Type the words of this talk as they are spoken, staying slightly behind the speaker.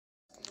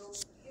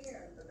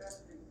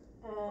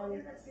I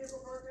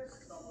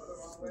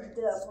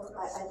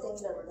think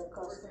that the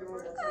customer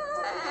doesn't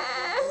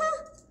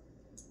have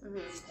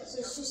so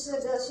she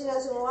said that she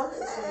doesn't want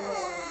it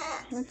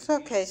anymore. It's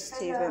okay,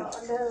 Stephen. And the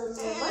mom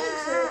said,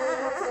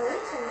 what's the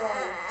reason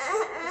why?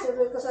 I said,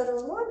 because I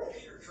don't want it.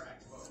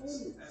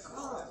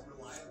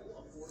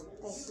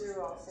 They threw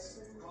all 6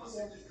 of them?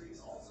 Yeah.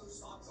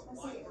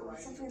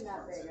 Something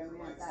that big, I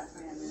mean, at that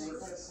point, I mean, they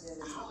could have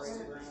put it in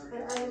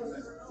the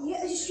break.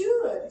 Yeah, you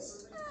should.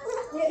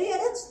 Yeah,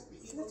 that's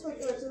what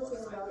they're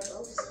talking about,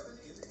 folks.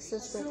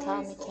 This is where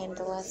Tommy came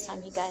the last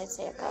time he got his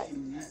haircut.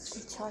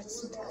 He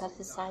charged him to cut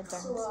his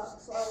sideburns.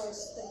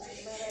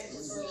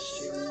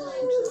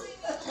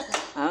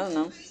 I don't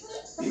know.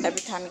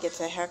 Every time he gets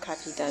a haircut,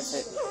 he does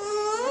it.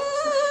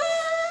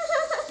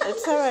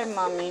 It's alright,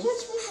 Mommy.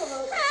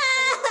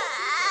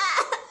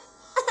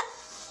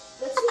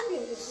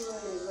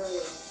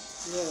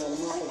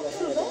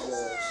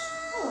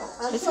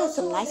 This has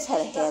some nice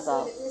head of hair,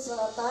 though.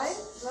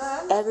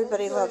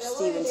 Everybody loves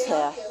Stephen's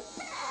hair.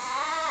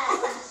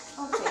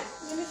 Okay.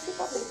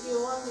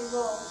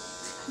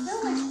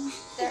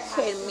 They're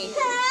Kidding me.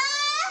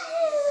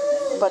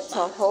 But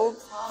to hold,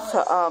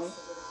 they're not.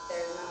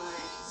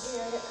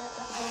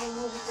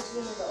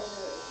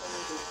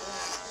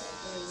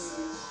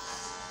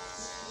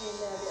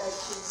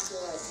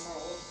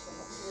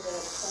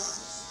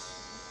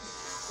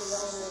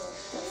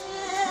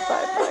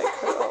 Bye-bye,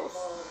 curls.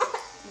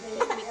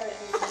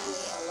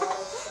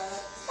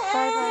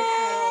 Bye-bye,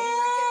 curls.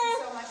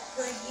 So much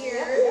per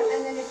year,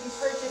 and then if you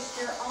purchased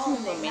your own,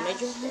 they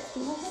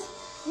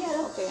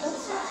Okay.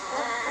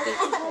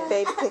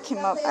 Babe, pick him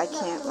up. I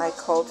can't, like,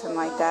 hold him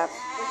like that.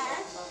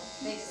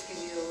 They just give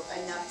you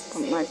enough to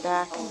Put my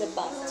back. the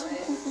butt.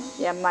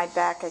 Yeah, my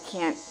back, I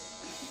can't.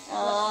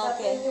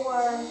 Okay.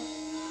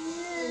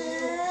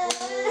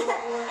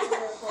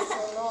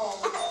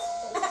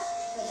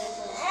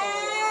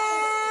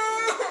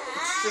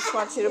 Just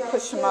want you to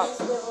push him up.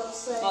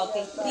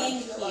 Okay,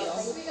 thank you.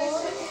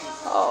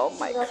 Oh,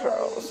 my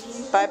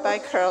curls. Bye-bye,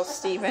 curls,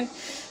 Stephen.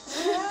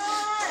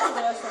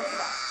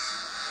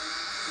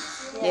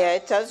 Yeah,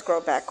 it does grow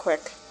back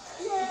quick.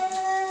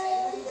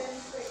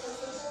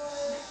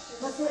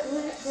 But there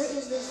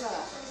is this,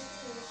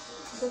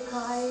 the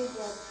guy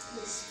that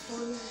is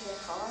pulling the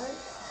car.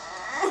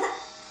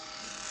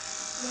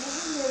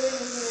 Haven't they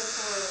been here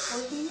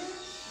for 40 years?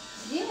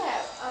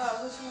 Yeah,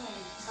 which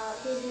one?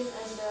 Kevin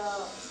and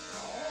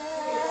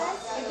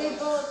They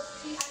both,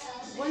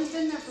 one's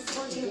been there for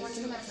 14, one's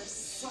been there for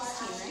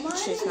 16, right?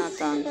 She's not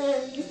done.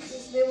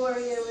 they were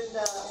here with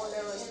the when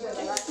they were still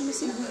alive. Let me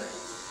see.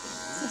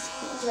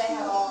 So they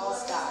have all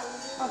stock.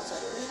 Oh,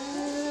 sorry.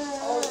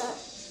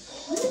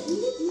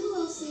 You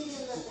will see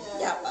him at the...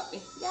 Yeah,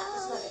 puppy. Yeah.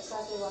 It's not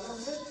exactly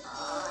 100.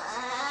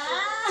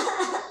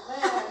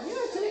 Man,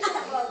 you're talking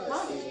about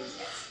money.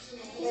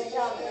 They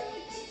got it.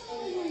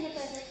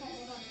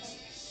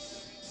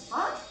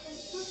 Huh?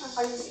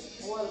 Are you...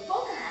 Well,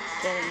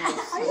 Getting my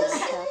son's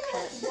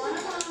haircut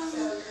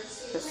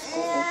for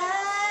school.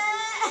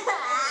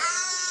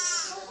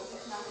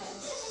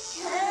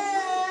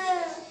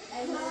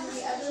 And then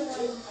the other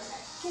one...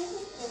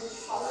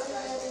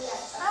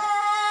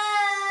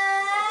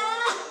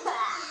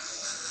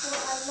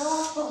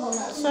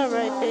 It's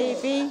alright,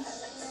 baby.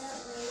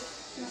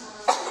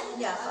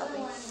 Yeah,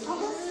 puppy.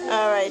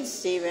 Alright,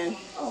 Stephen.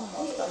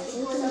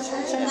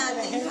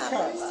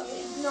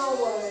 no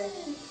worry.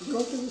 Go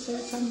to the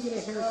side and get a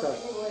haircut.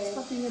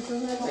 Stop being a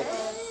dramatic.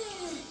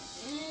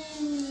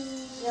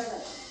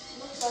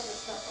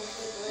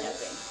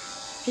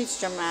 He's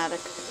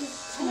dramatic.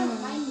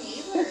 My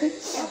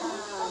neighbors,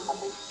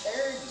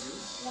 they're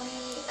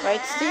 20...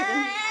 Right,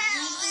 Stephen?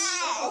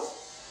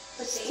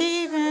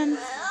 Stephen.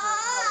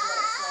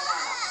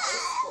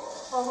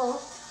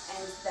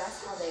 And that's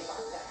how they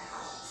bought their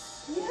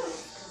house. Yeah.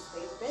 Because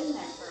they've been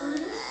there for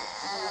 20 years.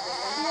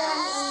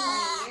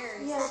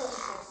 Yeah.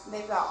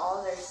 They've got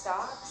all their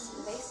stocks.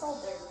 They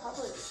sold their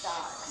public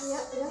stocks.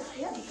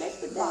 Yeah. You guys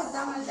could bought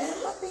that one there,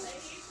 puppy?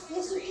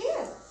 Yes, you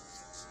can.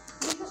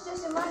 Because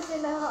just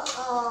imagine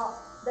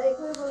the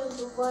equivalent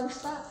of one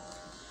stock.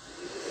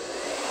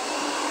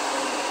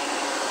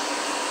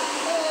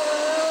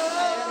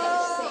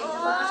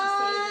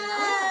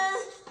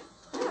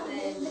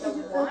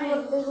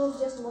 They will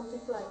just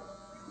multiply.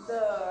 The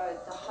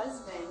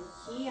husband,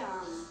 he used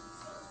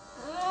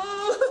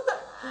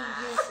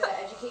the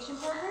education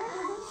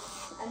program,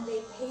 and they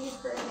paid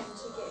for him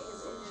to get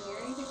his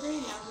engineering degree,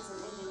 and now he's an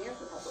engineer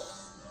for Publix.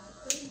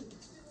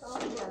 Oh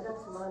yeah,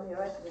 that's money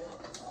right there.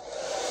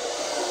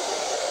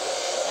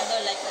 And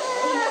they're like,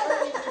 he never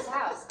leaves his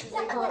house because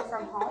they work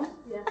from home.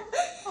 Yeah.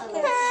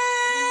 Okay.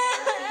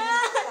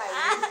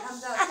 He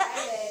comes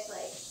outside, it's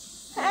like.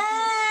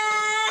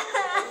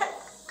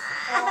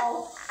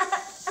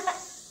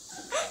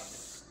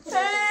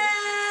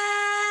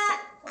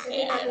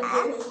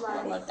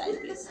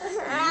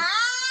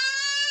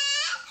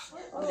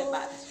 On the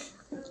back.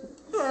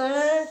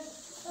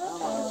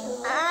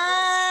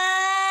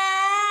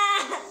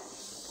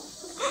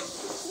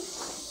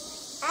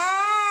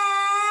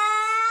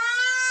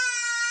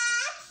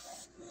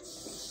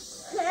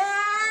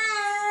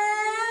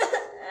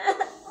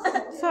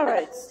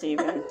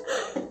 Steven.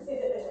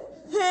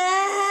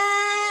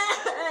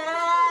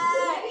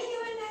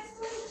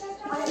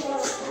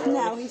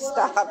 Now he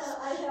stops.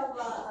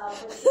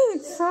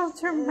 It's so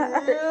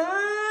dramatic. Who's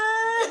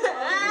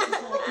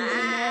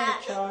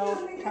dramatic, child?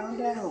 Calm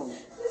down.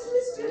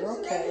 You're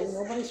okay.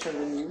 Nobody's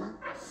hurting you.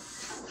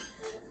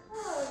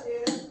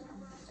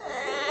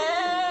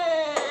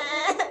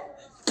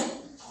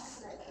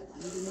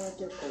 You did not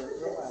get hurt.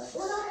 Relax.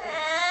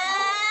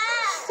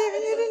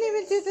 Steven, you didn't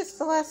even do this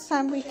the last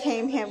time we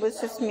came here. It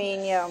was just me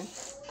and you.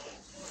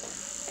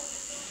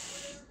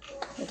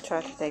 You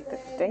tried to take the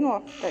thing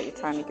off that you're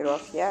trying to get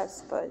off,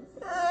 yes, but...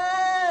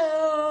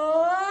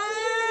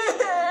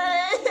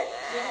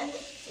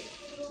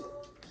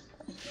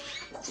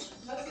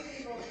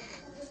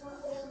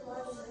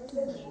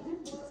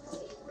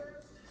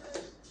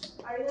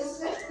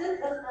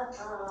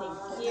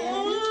 Thank you.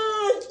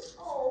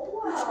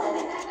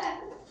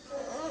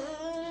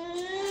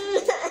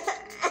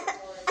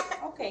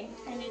 Okay,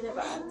 I need a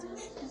bath.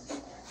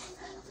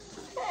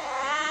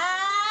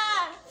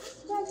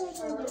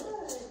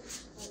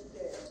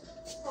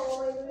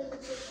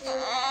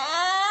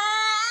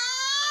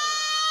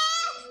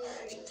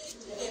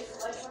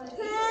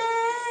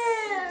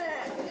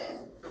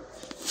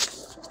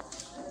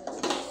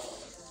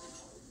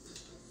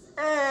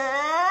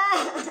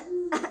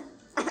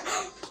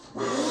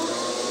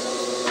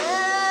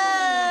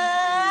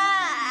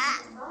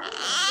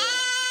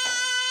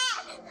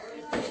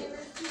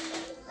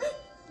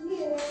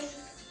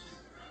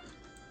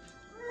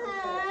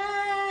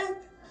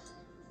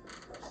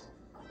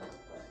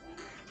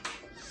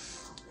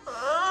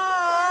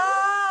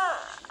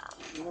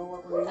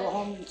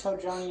 Tell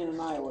Johnny and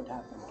Anaya what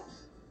happened.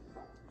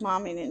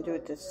 Mommy didn't do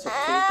it this trip,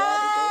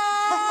 Daddy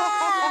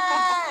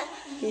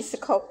did. He's the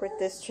culprit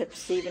this trip,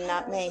 Steven,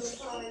 not me.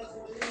 This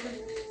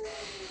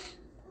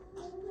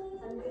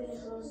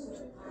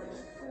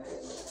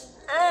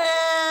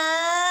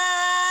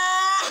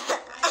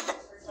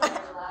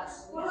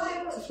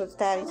was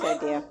Daddy's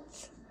idea.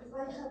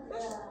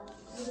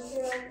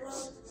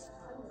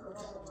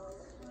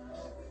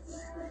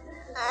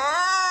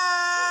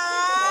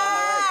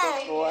 Alright,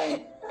 good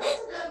boy.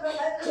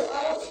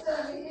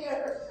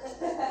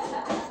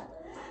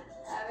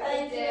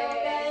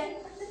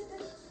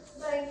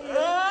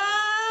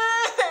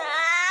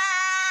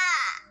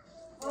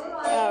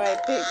 All right,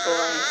 big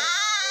boy.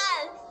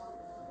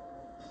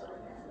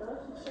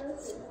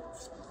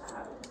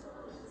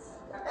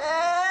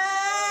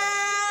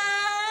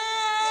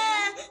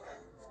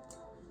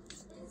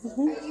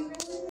 Mm-hmm.